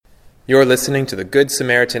You're listening to the Good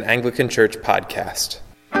Samaritan Anglican Church podcast.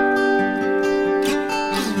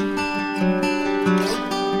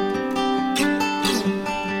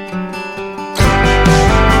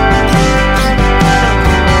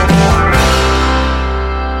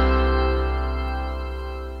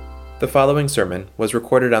 The following sermon was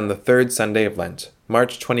recorded on the third Sunday of Lent,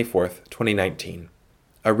 March 24th, 2019.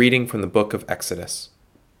 A reading from the book of Exodus.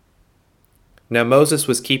 Now Moses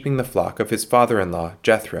was keeping the flock of his father-in-law,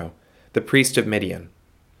 Jethro, the priest of Midian.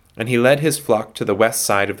 And he led his flock to the west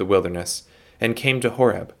side of the wilderness, and came to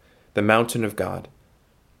Horeb, the mountain of God.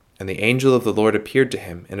 And the angel of the Lord appeared to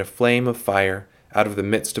him in a flame of fire out of the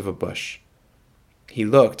midst of a bush. He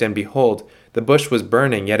looked, and behold, the bush was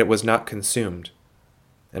burning, yet it was not consumed.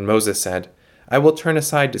 And Moses said, I will turn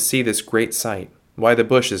aside to see this great sight, why the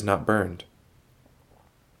bush is not burned.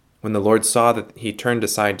 When the Lord saw that he turned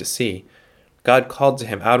aside to see, God called to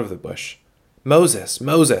him out of the bush, Moses,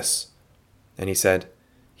 Moses! And he said,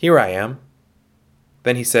 Here I am.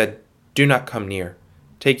 Then he said, Do not come near.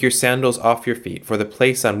 Take your sandals off your feet, for the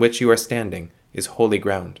place on which you are standing is holy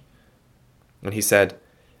ground. And he said,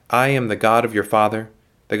 I am the God of your father,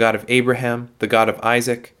 the God of Abraham, the God of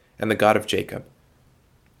Isaac, and the God of Jacob.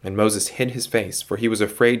 And Moses hid his face, for he was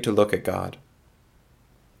afraid to look at God.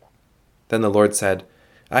 Then the Lord said,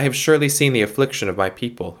 I have surely seen the affliction of my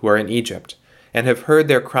people who are in Egypt, and have heard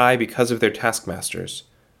their cry because of their taskmasters.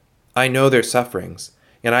 I know their sufferings,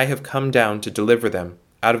 and I have come down to deliver them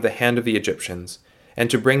out of the hand of the Egyptians, and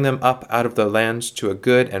to bring them up out of the land to a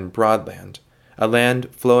good and broad land, a land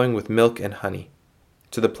flowing with milk and honey,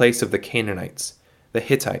 to the place of the Canaanites, the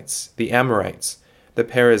Hittites, the Amorites, the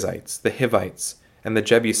Perizzites, the Hivites, and the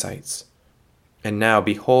Jebusites. And now,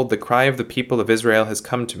 behold, the cry of the people of Israel has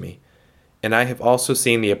come to me, and I have also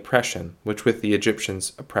seen the oppression which with the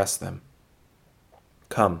Egyptians oppress them.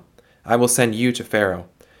 Come, I will send you to Pharaoh,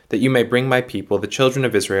 that you may bring my people, the children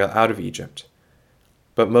of Israel, out of Egypt.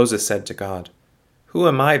 But Moses said to God, Who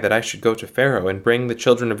am I that I should go to Pharaoh and bring the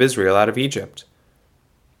children of Israel out of Egypt?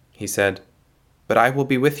 He said, But I will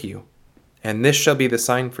be with you, and this shall be the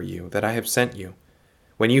sign for you that I have sent you.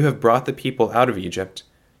 When you have brought the people out of Egypt,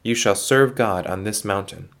 you shall serve God on this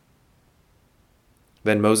mountain.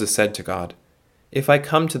 Then Moses said to God, If I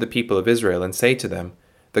come to the people of Israel and say to them,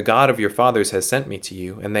 The God of your fathers has sent me to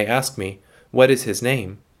you, and they ask me, What is his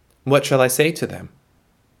name? What shall I say to them?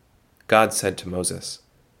 God said to Moses,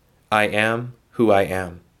 I am who I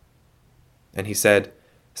am. And he said,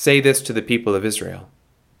 Say this to the people of Israel,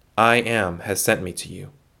 I am has sent me to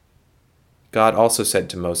you. God also said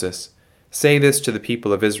to Moses, Say this to the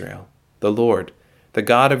people of Israel, The Lord, the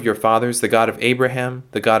God of your fathers, the God of Abraham,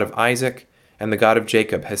 the God of Isaac, and the God of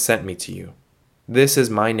Jacob has sent me to you. This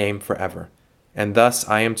is my name forever, and thus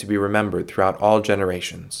I am to be remembered throughout all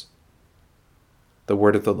generations. The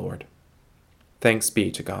word of the Lord. Thanks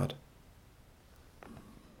be to God.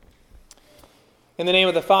 In the name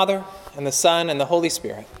of the Father, and the Son, and the Holy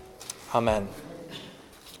Spirit. Amen.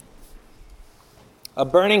 A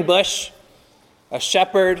burning bush, a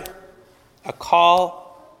shepherd, a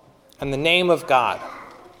call, and the name of God.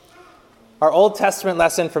 Our Old Testament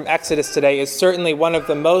lesson from Exodus today is certainly one of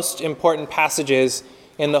the most important passages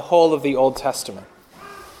in the whole of the Old Testament.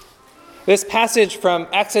 This passage from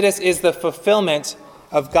Exodus is the fulfillment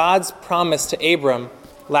of God's promise to Abram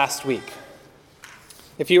last week.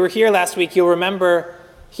 If you were here last week, you'll remember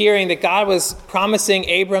hearing that God was promising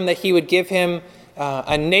Abram that he would give him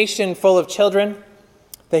a nation full of children,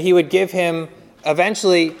 that he would give him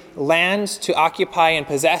eventually land to occupy and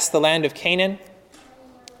possess the land of Canaan.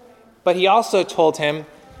 But he also told him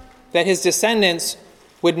that his descendants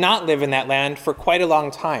would not live in that land for quite a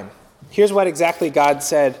long time. Here's what exactly God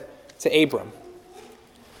said to Abram.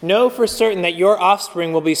 Know for certain that your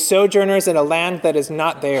offspring will be sojourners in a land that is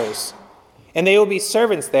not theirs, and they will be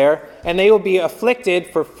servants there, and they will be afflicted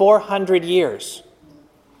for 400 years.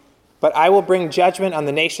 But I will bring judgment on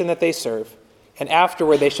the nation that they serve, and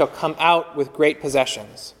afterward they shall come out with great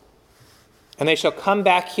possessions. And they shall come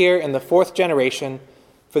back here in the 4th generation,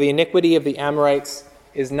 for the iniquity of the Amorites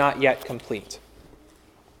is not yet complete.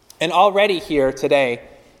 And already here today,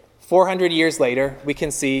 400 years later, we can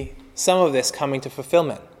see some of this coming to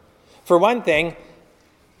fulfillment. For one thing,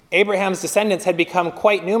 Abraham's descendants had become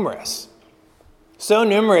quite numerous. So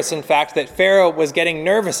numerous, in fact, that Pharaoh was getting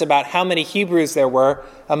nervous about how many Hebrews there were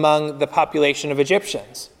among the population of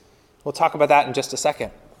Egyptians. We'll talk about that in just a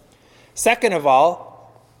second. Second of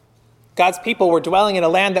all, God's people were dwelling in a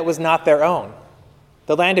land that was not their own.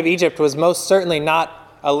 The land of Egypt was most certainly not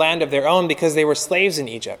a land of their own because they were slaves in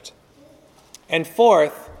Egypt. And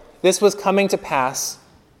fourth, this was coming to pass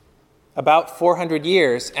about 400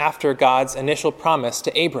 years after God's initial promise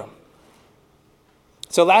to Abram.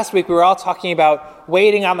 So last week we were all talking about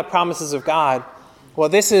waiting on the promises of God. Well,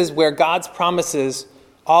 this is where God's promises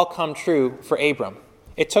all come true for Abram.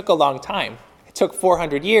 It took a long time. It took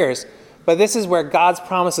 400 years, but this is where God's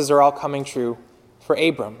promises are all coming true for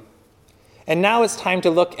Abram. And now it's time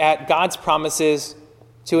to look at God's promises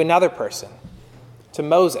to another person, to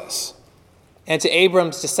Moses, and to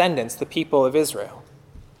Abram's descendants, the people of Israel.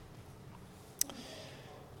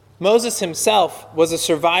 Moses himself was a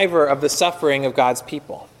survivor of the suffering of God's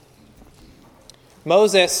people.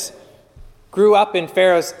 Moses grew up in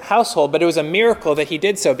Pharaoh's household, but it was a miracle that he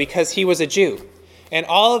did so because he was a Jew. And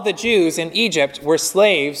all of the Jews in Egypt were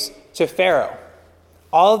slaves to Pharaoh.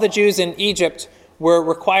 All of the Jews in Egypt were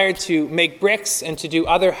required to make bricks and to do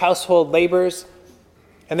other household labors,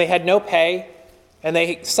 and they had no pay, and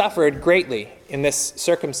they suffered greatly in this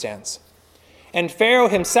circumstance. And Pharaoh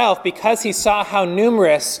himself, because he saw how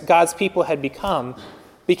numerous God's people had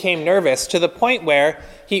became nervous to the point where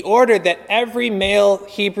he ordered that every male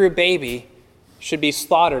Hebrew baby should be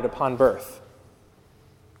slaughtered upon birth.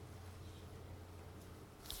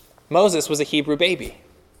 Moses was a Hebrew baby,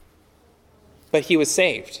 but he was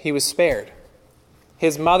saved. He was spared.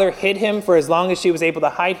 His mother hid him for as long as she was able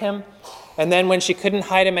to hide him. And then when she couldn't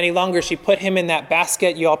hide him any longer, she put him in that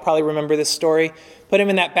basket. You all probably remember this story. Put him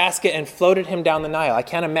in that basket and floated him down the Nile. I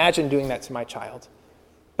can't imagine doing that to my child.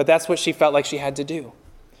 But that's what she felt like she had to do.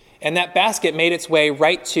 And that basket made its way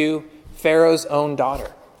right to Pharaoh's own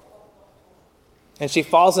daughter. And she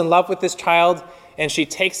falls in love with this child, and she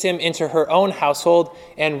takes him into her own household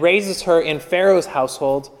and raises her in Pharaoh's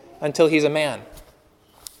household until he's a man.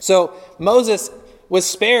 So Moses was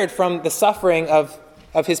spared from the suffering of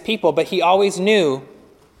his people, but he always knew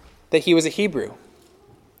that he was a Hebrew.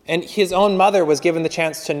 And his own mother was given the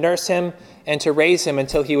chance to nurse him and to raise him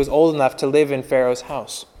until he was old enough to live in Pharaoh's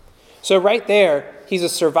house. So right there, he's a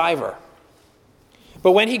survivor.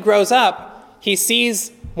 But when he grows up, he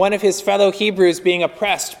sees one of his fellow Hebrews being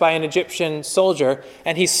oppressed by an Egyptian soldier,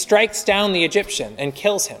 and he strikes down the Egyptian and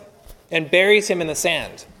kills him and buries him in the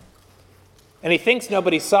sand. And he thinks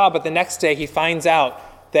nobody saw, but the next day he finds out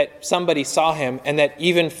that somebody saw him and that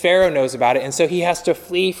even Pharaoh knows about it. And so he has to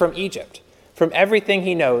flee from Egypt, from everything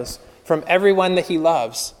he knows, from everyone that he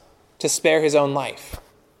loves, to spare his own life.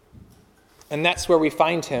 And that's where we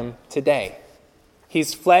find him today.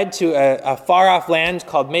 He's fled to a far-off land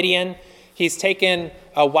called Midian. He's taken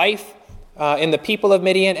a wife in the people of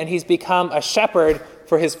Midian, and he's become a shepherd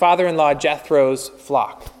for his father-in-law Jethro's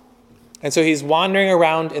flock. And so he's wandering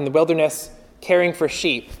around in the wilderness, caring for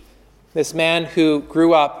sheep, this man who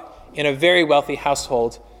grew up in a very wealthy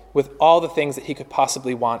household with all the things that he could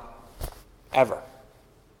possibly want ever.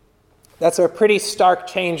 That's a pretty stark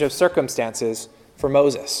change of circumstances for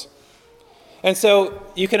Moses. And so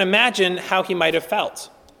you can imagine how he might have felt.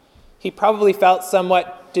 He probably felt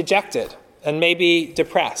somewhat dejected and maybe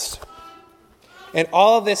depressed. And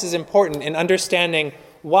all of this is important in understanding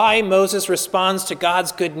why Moses responds to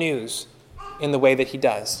God's good news in the way that he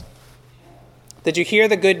does. Did you hear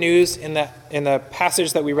the good news in the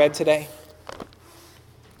passage that we read today?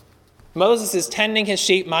 Moses is tending his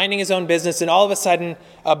sheep, minding his own business, and all of a sudden,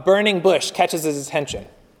 a burning bush catches his attention.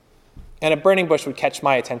 And a burning bush would catch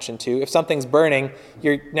my attention too. If something's burning,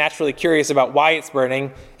 you're naturally curious about why it's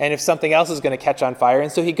burning, and if something else is going to catch on fire.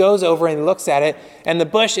 And so he goes over and looks at it, and the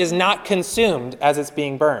bush is not consumed as it's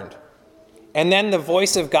being burned. And then the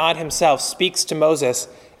voice of God himself speaks to Moses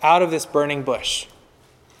out of this burning bush.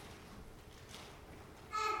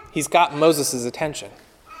 He's got Moses' attention.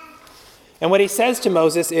 And what he says to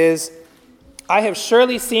Moses is, "I have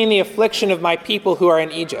surely seen the affliction of my people who are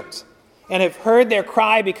in Egypt, and have heard their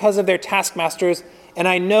cry because of their taskmasters, and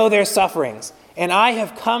I know their sufferings. And I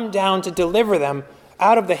have come down to deliver them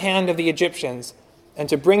out of the hand of the Egyptians, and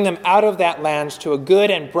to bring them out of that land to a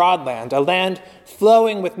good and broad land, a land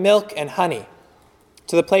flowing with milk and honey,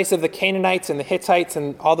 to the place of the Canaanites and the Hittites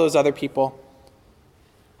and all those other people."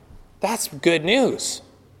 That's good news.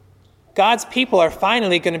 God's people are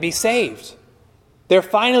finally going to be saved. They're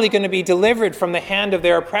finally going to be delivered from the hand of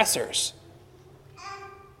their oppressors.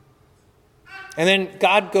 And then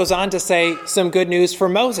God goes on to say some good news for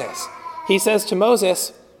Moses. He says to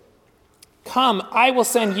Moses, "Come, I will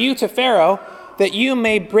send you to Pharaoh, that you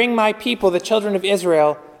may bring my people, the children of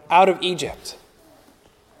Israel, out of Egypt."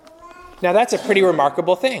 Now that's a pretty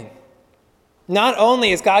remarkable thing. Not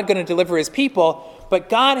only is God going to deliver his people, but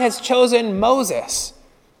God has chosen Moses,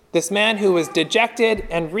 this man who was dejected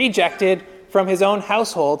and rejected from his own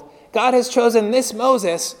household. God has chosen this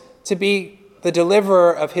Moses to be the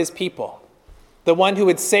deliverer of his people, the one who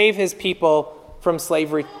would save his people from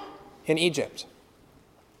slavery in Egypt.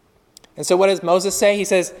 And so what does Moses say? He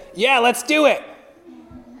says, "Yeah, let's do it.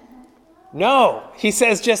 No, he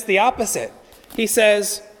says just the opposite. He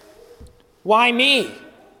says, why me?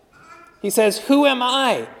 He says, who am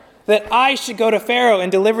I that I should go to Pharaoh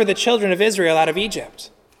and deliver the children of Israel out of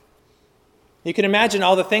Egypt? You can imagine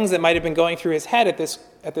all the things that might have been going through his head at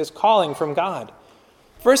this calling from God.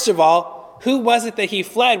 First of all, who was it that he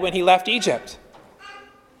fled when he left Egypt?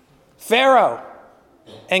 Pharaoh.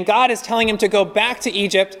 And God is telling him to go back to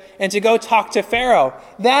Egypt and to go talk to Pharaoh.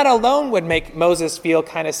 That alone would make Moses feel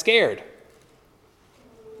kind of scared.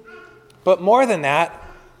 But more than that,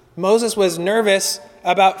 Moses was nervous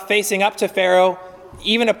about facing up to Pharaoh,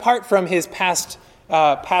 even apart from his past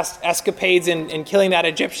escapades in killing that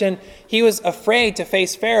Egyptian. He was afraid to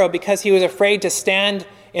face Pharaoh because he was afraid to stand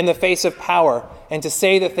in the face of power and to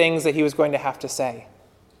say the things that he was going to have to say.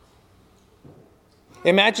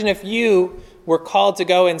 Imagine if you were called to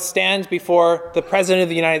go and stand before the President of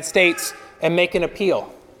the United States and make an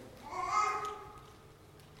appeal.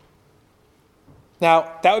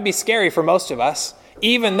 Now, that would be scary for most of us.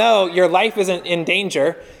 Even though your life isn't in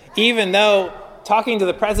danger, even though talking to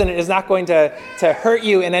the president is not going to hurt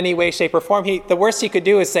you in any way, shape, or form, the worst he could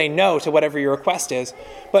do is say no to whatever your request is.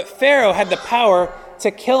 But Pharaoh had the power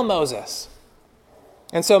to kill Moses.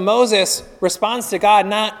 And so Moses responds to God,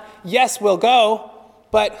 not, yes, we'll go,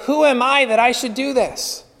 but who am I that I should do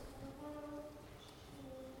this?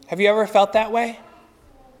 Have you ever felt that way?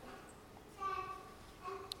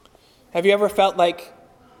 Have you ever felt like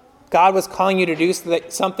God was calling you to do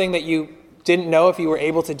something that you didn't know if you were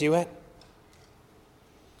able to do it?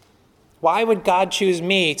 Why would God choose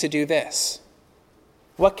me to do this?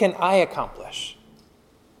 What can I accomplish?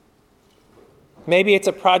 Maybe it's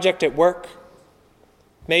a project at work.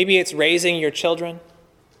 Maybe it's raising your children.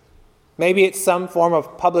 Maybe it's some form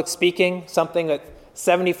of public speaking, something that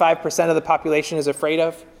 75% of the population is afraid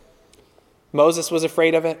of. Moses was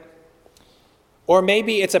afraid of it. Or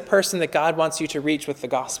maybe it's a person that God wants you to reach with the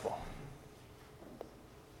gospel.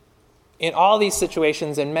 In all these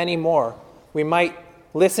situations and many more, we might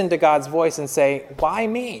listen to God's voice and say, why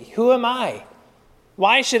me? Who am I?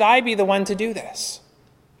 Why should I be the one to do this?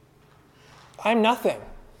 I'm nothing.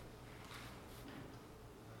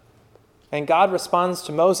 And God responds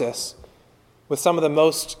to Moses with some of the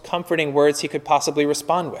most comforting words he could possibly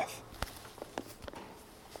respond with.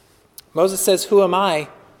 Moses says, who am I?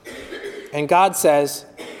 And God says,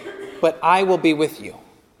 but I will be with you.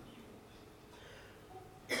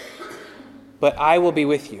 But I will be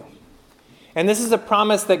with you. And this is a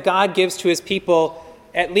promise that God gives to his people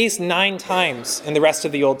at least 9 times in the rest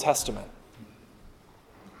of the Old Testament.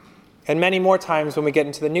 And many more times when we get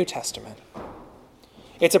into the New Testament.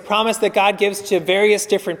 It's a promise that God gives to various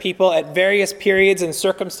different people at various periods and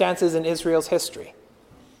circumstances in Israel's history.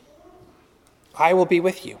 I will be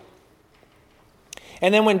with you.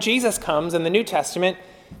 And then when Jesus comes in the New Testament,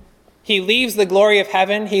 he leaves the glory of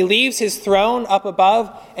heaven, he leaves his throne up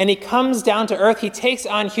above, and he comes down to earth. He takes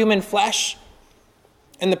on human flesh.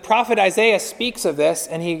 And the prophet Isaiah speaks of this,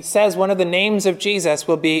 and he says one of the names of Jesus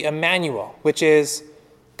will be Emmanuel, which is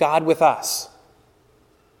God with us.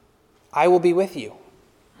 I will be with you.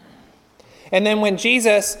 And then when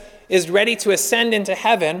Jesus is ready to ascend into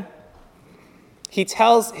heaven, he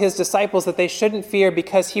tells his disciples that they shouldn't fear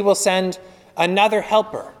because he will send another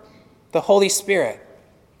helper, the Holy Spirit.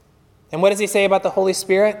 And what does he say about the Holy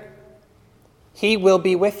Spirit? He will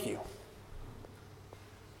be with you.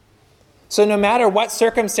 So no matter what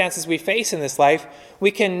circumstances we face in this life,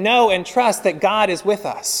 we can know and trust that God is with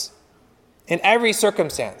us in every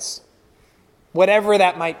circumstance, whatever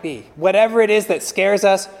that might be. Whatever it is that scares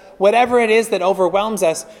us, whatever it is that overwhelms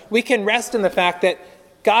us, we can rest in the fact that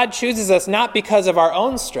God chooses us not because of our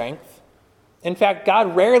own strength. In fact,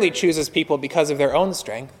 God rarely chooses people because of their own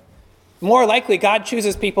strength. More likely, God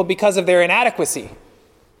chooses people because of their inadequacy.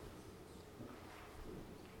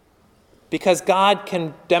 Because God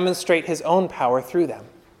can demonstrate his own power through them.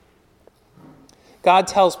 God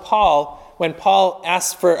tells Paul, when Paul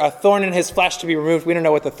asks for a thorn in his flesh to be removed, we don't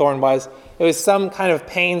know what the thorn was. It was some kind of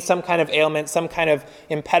pain, some kind of ailment, some kind of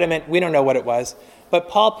impediment. We don't know what it was. But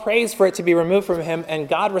Paul prays for it to be removed from him, and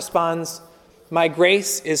God responds, my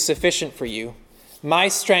grace is sufficient for you. My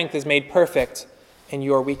strength is made perfect in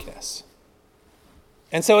your weakness.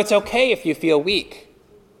 And so it's okay if you feel weak,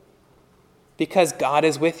 because God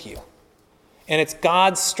is with you. And it's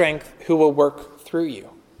God's strength who will work through you.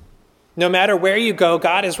 No matter where you go,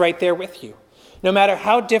 God is right there with you. No matter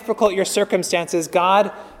how difficult your circumstances,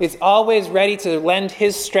 God is always ready to lend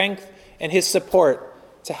his strength and his support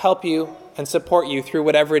to help you and support you through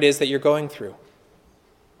whatever it is that you're going through.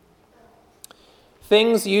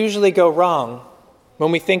 Things usually go wrong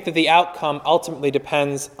when we think that the outcome ultimately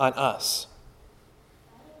depends on us.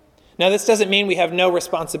 Now, this doesn't mean we have no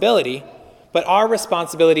responsibility, but our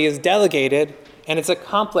responsibility is delegated and it's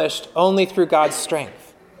accomplished only through God's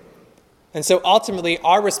strength. And so ultimately,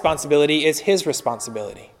 our responsibility is his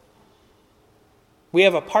responsibility. We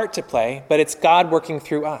have a part to play, but it's God working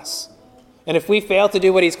through us. And if we fail to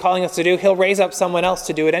do what he's calling us to do, he'll raise up someone else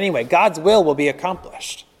to do it anyway. God's will be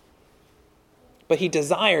accomplished. But he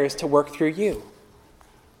desires to work through you.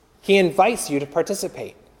 He invites you to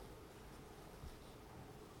participate.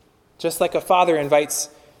 Just like a father invites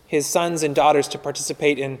his sons and daughters to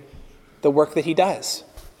participate in the work that he does.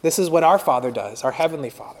 This is what our Father does, our Heavenly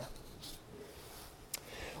Father.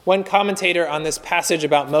 One commentator on this passage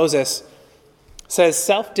about Moses says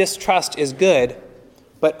self-distrust is good,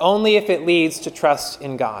 but only if it leads to trust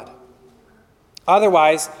in God.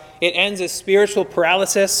 Otherwise, it ends as spiritual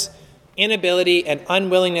paralysis, inability, and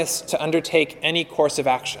unwillingness to undertake any course of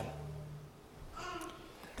action.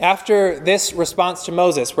 After this response to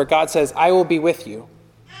Moses, where God says, I will be with you,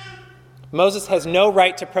 Moses has no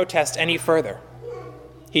right to protest any further.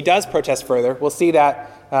 He does protest further. We'll see that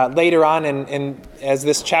later on as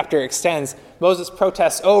this chapter extends. Moses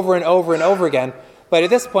protests over and over and over again, but at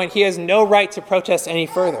this point, he has no right to protest any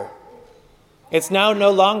further. It's now no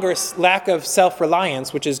longer lack of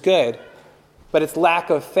self-reliance, which is good, but it's lack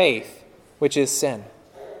of faith, which is sin.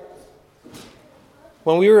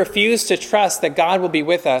 When we refuse to trust that God will be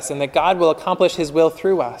with us and that God will accomplish his will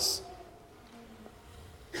through us,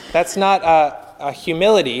 that's not a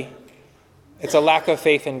humility, it's a lack of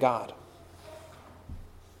faith in God.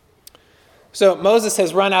 So Moses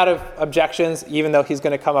has run out of objections, even though he's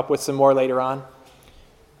going to come up with some more later on.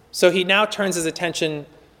 So he now turns his attention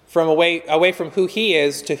from away from who he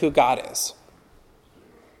is to who God is.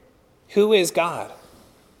 Who is God?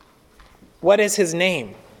 What is his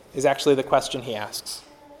name? Is actually the question he asks.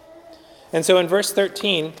 And so in verse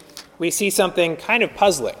 13, we see something kind of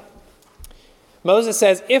puzzling. Moses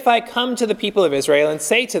says, if I come to the people of Israel and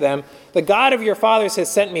say to them, the God of your fathers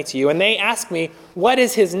has sent me to you, and they ask me, what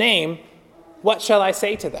is his name? What shall I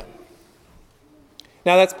say to them?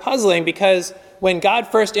 Now that's puzzling because when God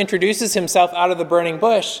first introduces himself out of the burning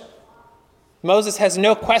bush, Moses has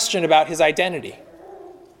no question about his identity.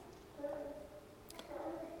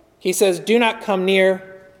 He says, do not come near.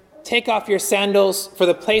 Take off your sandals, for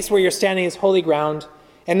the place where you're standing is holy ground.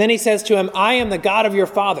 And then he says to him, I am the God of your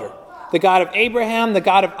father, the God of Abraham, the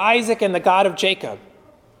God of Isaac, and the God of Jacob.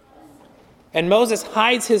 And Moses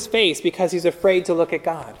hides his face because he's afraid to look at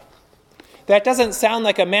God. That doesn't sound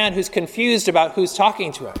like a man who's confused about who's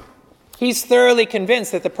talking to him. He's thoroughly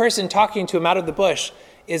convinced that the person talking to him out of the bush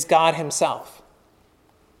is God himself.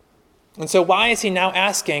 And so why is he now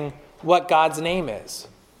asking what God's name is?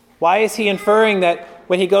 Why is he inferring that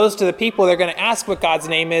when he goes to the people, they're going to ask what God's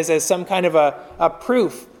name is as some kind of a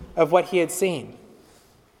proof of what he had seen?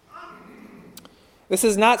 This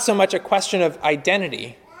is not so much a question of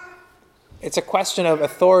identity. It's a question of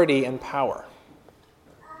authority and power.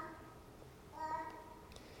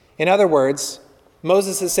 In other words,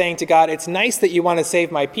 Moses is saying to God, it's nice that you want to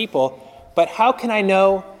save my people, but how can I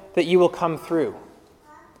know that you will come through?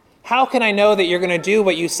 How can I know that you're going to do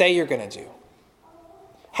what you say you're going to do?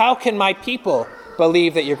 How can my people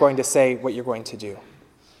believe that you're going to say what you're going to do?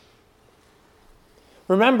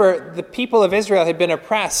 Remember, the people of Israel had been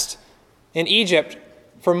oppressed in Egypt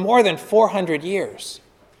for more than 400 years.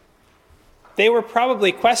 They were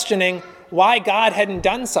probably questioning why God hadn't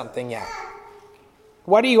done something yet.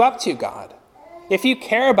 What are you up to, God? If you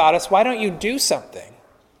care about us, why don't you do something?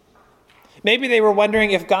 Maybe they were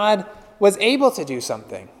wondering if God was able to do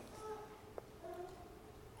something.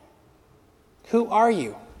 Who are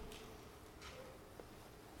you?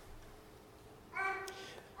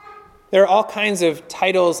 There are all kinds of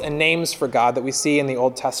titles and names for God that we see in the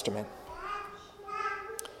Old Testament.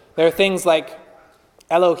 There are things like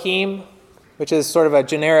Elohim, which is sort of a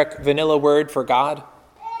generic vanilla word for God.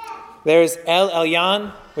 There's El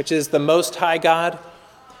Elyon, which is the Most High God.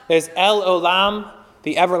 There's El Olam,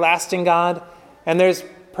 the everlasting God. And there's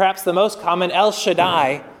perhaps the most common El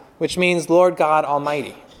Shaddai, which means Lord God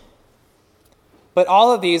Almighty. But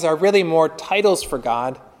all of these are really more titles for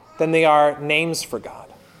God than they are names for God.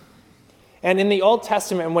 And in the Old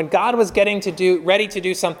Testament, when God was ready to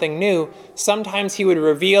do something new, sometimes he would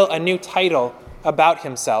reveal a new title about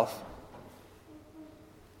himself,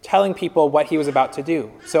 telling people what he was about to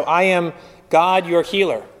do. So I am God, your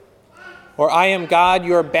healer, or I am God,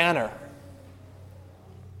 your banner.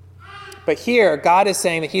 But here, God is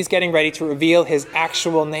saying that he's getting ready to reveal his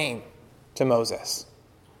actual name to Moses.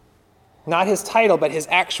 Not his title, but his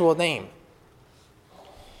actual name.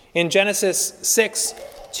 In Exodus 6,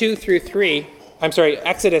 2 through 3,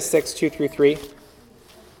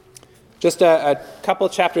 just a couple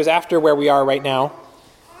chapters after where we are right now,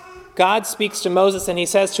 God speaks to Moses and he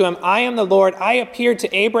says to him, I am the Lord. I appeared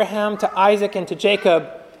to Abraham, to Isaac, and to Jacob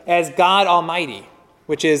as God Almighty,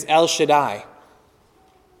 which is El Shaddai.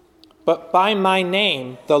 But by my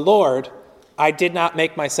name, the Lord, I did not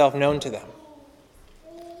make myself known to them.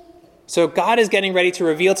 So God is getting ready to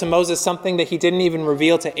reveal to Moses something that he didn't even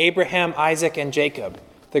reveal to Abraham, Isaac, and Jacob,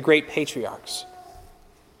 the great patriarchs.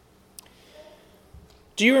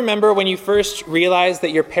 Do you remember when you first realized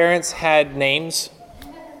that your parents had names?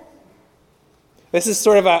 This is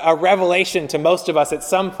sort of a revelation to most of us at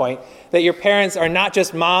some point, that your parents are not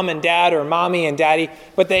just mom and dad or mommy and daddy,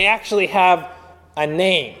 but they actually have a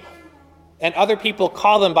name. And other people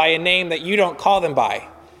call them by a name that you don't call them by.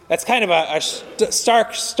 That's kind of a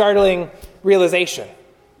stark, startling realization.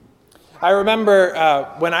 I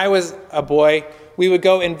remember when I was a boy, we would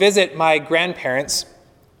go and visit my grandparents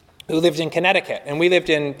who lived in Connecticut, and we lived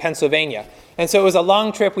in Pennsylvania. And so it was a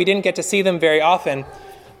long trip. We didn't get to see them very often.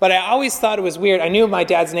 But I always thought it was weird. I knew my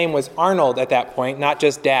dad's name was Arnold at that point, not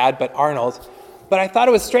just Dad, but Arnold. But I thought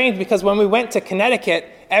it was strange because when we went to Connecticut,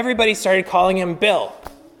 everybody started calling him Bill.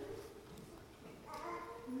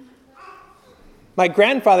 My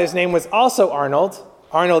grandfather's name was also Arnold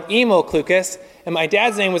Emil Klukas, and my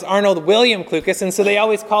dad's name was Arnold William Klukas, and so they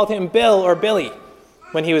always called him Bill or Billy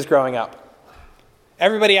when he was growing up.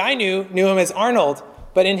 Everybody I knew him as Arnold,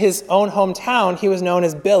 but in his own hometown, he was known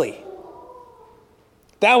as Billy.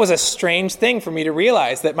 That was a strange thing for me to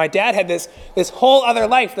realize, that my dad had this whole other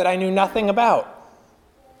life that I knew nothing about.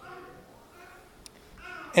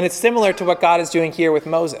 And it's similar to what God is doing here with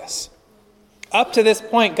Moses. Up to this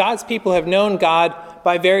point, God's people have known God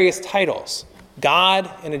by various titles. God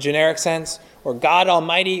in a generic sense, or God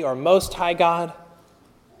Almighty, or Most High God.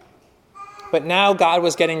 But now God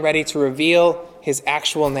was getting ready to reveal his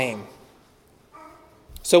actual name.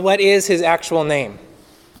 So what is his actual name?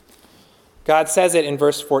 God says it in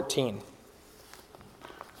verse 14.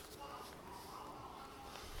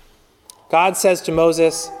 God says to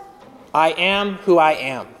Moses, I am who I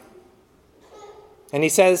am. And he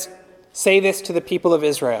says, say this to the people of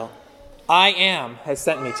Israel, I am has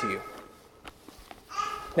sent me to you.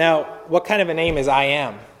 Now, what kind of a name is I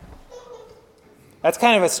am? That's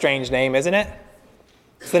kind of a strange name, isn't it?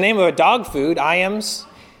 It's the name of a dog food, I-ams.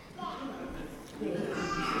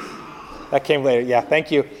 That came later, yeah,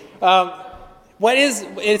 thank you.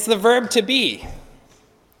 It's the verb to be.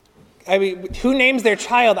 I mean, who names their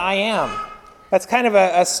child I am? That's kind of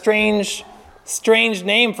a strange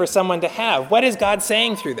name for someone to have. What is God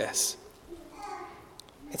saying through this?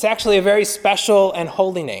 It's actually a very special and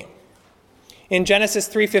holy name. In Genesis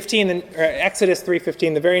 3:15, or Exodus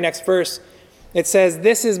 3:15, the very next verse, it says,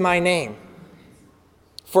 this is my name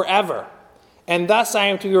forever, and thus I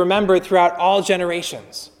am to be remembered throughout all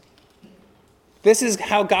generations. This is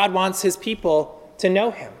how God wants his people to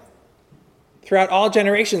know him throughout all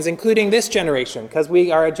generations, including this generation, because we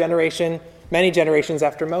are a generation, many generations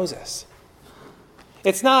after Moses.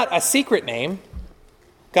 It's not a secret name.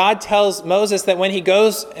 God tells Moses that when he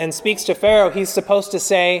goes and speaks to Pharaoh, he's supposed to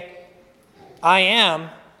say, I am,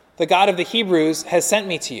 the God of the Hebrews, has sent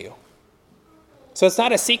me to you. So it's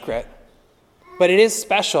not a secret, but it is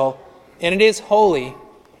special, and it is holy,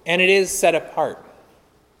 and it is set apart.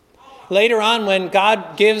 Later on, when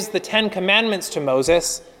God gives the 10 commandments to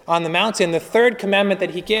Moses on the mountain, the third commandment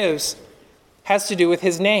that he gives has to do with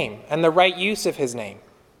his name and the right use of his name.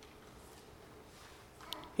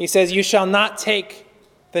 He says, you shall not take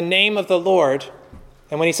the name of the Lord.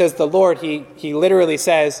 And when he says the Lord, he literally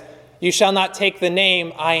says, you shall not take the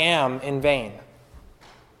name I am in vain.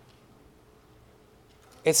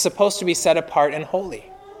 It's supposed to be set apart and holy.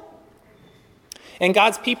 And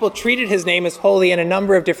God's people treated his name as holy in a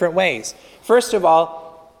number of different ways. First of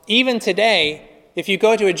all, even today, if you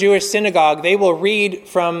go to a Jewish synagogue, they will read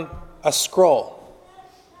from a scroll.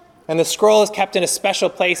 And the scroll is kept in a special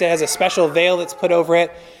place. It has a special veil that's put over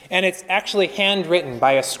it. And it's actually handwritten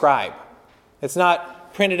by a scribe. It's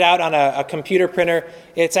not printed out on a computer printer.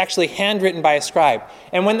 It's actually handwritten by a scribe.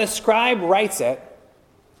 And when the scribe writes it,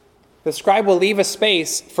 the scribe will leave a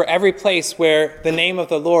space for every place where the name of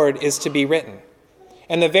the Lord is to be written.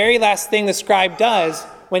 And the very last thing the scribe does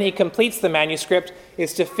when he completes the manuscript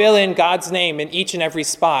is to fill in God's name in each and every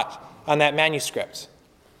spot on that manuscript.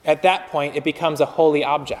 At that point, it becomes a holy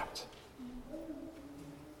object.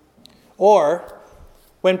 Or,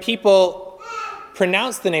 when people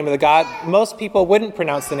pronounce the name of the God, most people wouldn't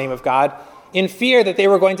pronounce the name of God in fear that they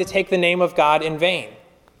were going to take the name of God in vain.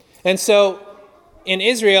 And so, in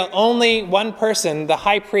Israel, only one person, the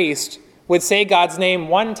high priest, would say God's name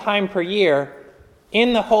one time per year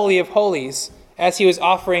in the Holy of Holies as he was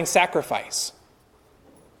offering sacrifice.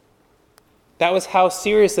 That was how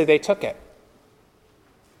seriously they took it.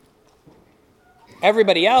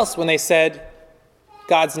 Everybody else, when they said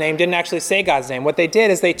God's name, didn't actually say God's name. What they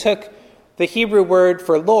did is they took the Hebrew word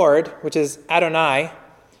for Lord, which is Adonai,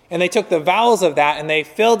 and they took the vowels of that and they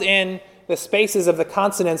filled in the spaces of the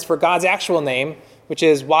consonants for God's actual name, which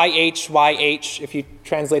is YHYH, if you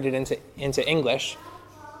translate it into English.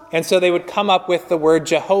 And so they would come up with the word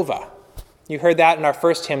Jehovah. You heard that in our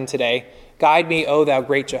first hymn today, Guide me, O thou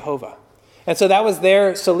great Jehovah. And so that was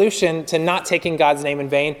their solution to not taking God's name in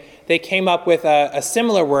vain. They came up with a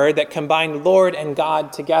similar word that combined Lord and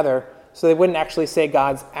God together, so they wouldn't actually say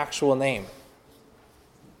God's actual name.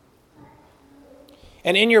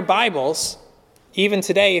 And in your Bibles, even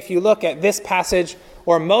today, if you look at this passage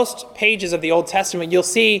or most pages of the Old Testament, you'll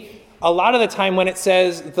see a lot of the time when it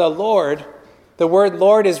says the Lord, the word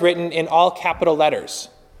Lord is written in all capital letters,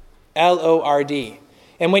 L-O-R-D.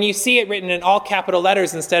 And when you see it written in all capital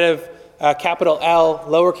letters instead of capital L,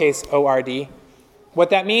 lowercase o-r-d,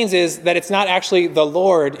 what that means is that it's not actually the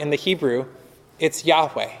Lord in the Hebrew, it's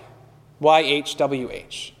Yahweh,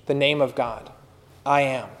 Y-H-W-H, the name of God, I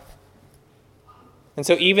am. And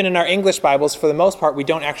so even in our English Bibles, for the most part, we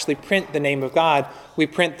don't actually print the name of God, we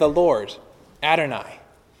print the Lord, Adonai,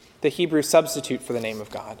 the Hebrew substitute for the name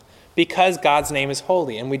of God, because God's name is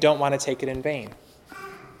holy and we don't want to take it in vain.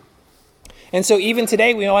 And so even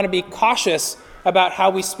today, we want to be cautious about how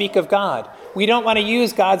we speak of God. We don't want to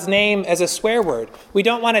use God's name as a swear word. We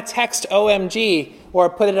don't want to text OMG or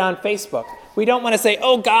put it on Facebook. We don't want to say,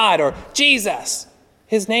 oh God, or Jesus.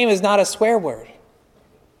 His name is not a swear word.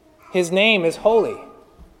 His name is holy.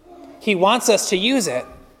 He wants us to use it,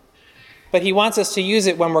 but he wants us to use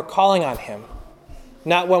it when we're calling on him,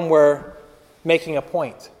 not when we're making a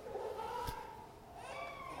point.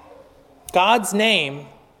 God's name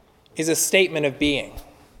is a statement of being.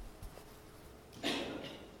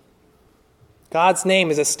 God's name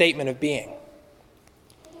is a statement of being.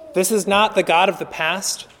 This is not the God of the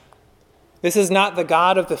past. This is not the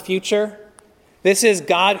God of the future. This is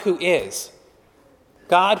God who is.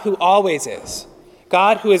 God who always is.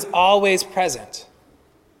 God who is always present.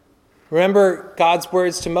 Remember God's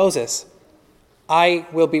words to Moses, I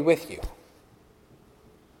will be with you.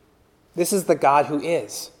 This is the God who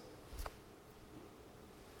is.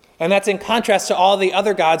 And that's in contrast to all the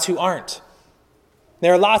other gods who aren't.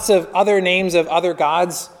 There are lots of other names of other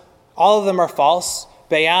gods. All of them are false.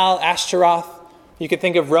 Baal, Ashtaroth. You could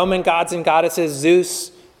think of Roman gods and goddesses,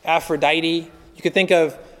 Zeus, Aphrodite. You could think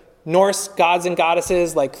of Norse gods and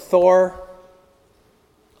goddesses like Thor.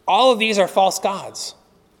 All of these are false gods.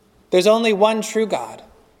 There's only one true God,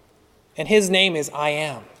 and his name is I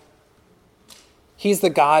Am. He's the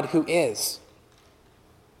God who is.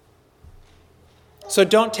 So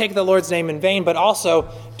don't take the Lord's name in vain, but also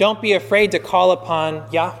don't be afraid to call upon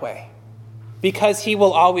Yahweh, because he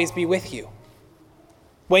will always be with you.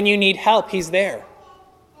 When you need help, he's there.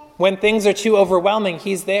 When things are too overwhelming,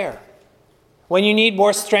 he's there. When you need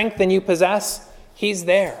more strength than you possess, he's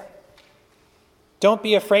there. Don't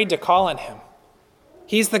be afraid to call on him.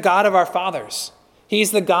 He's the God of our fathers.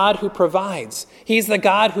 He's the God who provides. He's the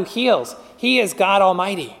God who heals. He is God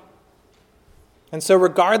Almighty. And so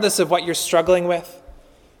regardless of what you're struggling with,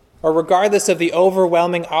 or regardless of the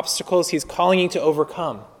overwhelming obstacles he's calling you to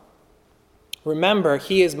overcome, remember,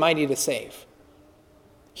 he is mighty to save.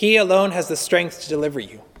 He alone has the strength to deliver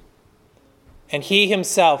you. And he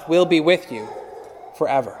himself will be with you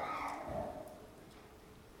forever.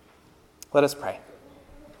 Let us pray.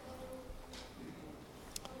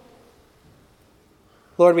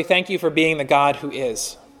 Lord, we thank you for being the God who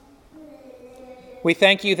is. We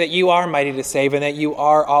thank you that you are mighty to save and that you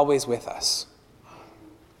are always with us.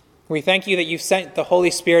 We thank you that you've sent the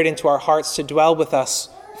Holy Spirit into our hearts to dwell with us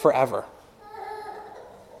forever.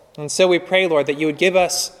 And so we pray, Lord, that you would give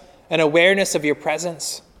us an awareness of your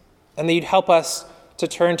presence and that you'd help us to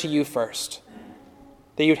turn to you first,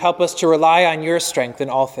 that you'd help us to rely on your strength in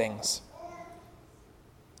all things,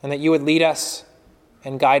 and that you would lead us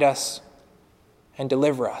and guide us and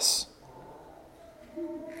deliver us.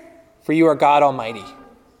 For you are God Almighty,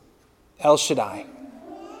 El Shaddai,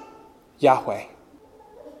 Yahweh.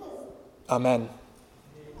 Amen.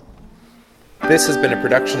 This has been a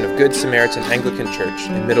production of Good Samaritan Anglican Church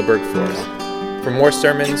in Middleburg, Florida. For more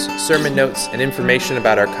sermons, sermon notes, and information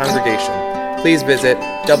about our congregation, please visit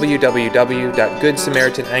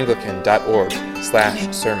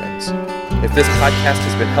www.goodsamaritananglican.org/sermons. If this podcast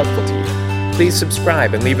has been helpful to you, please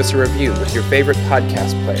subscribe and leave us a review with your favorite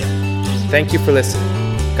podcast player. Thank you for listening.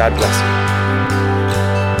 God bless you.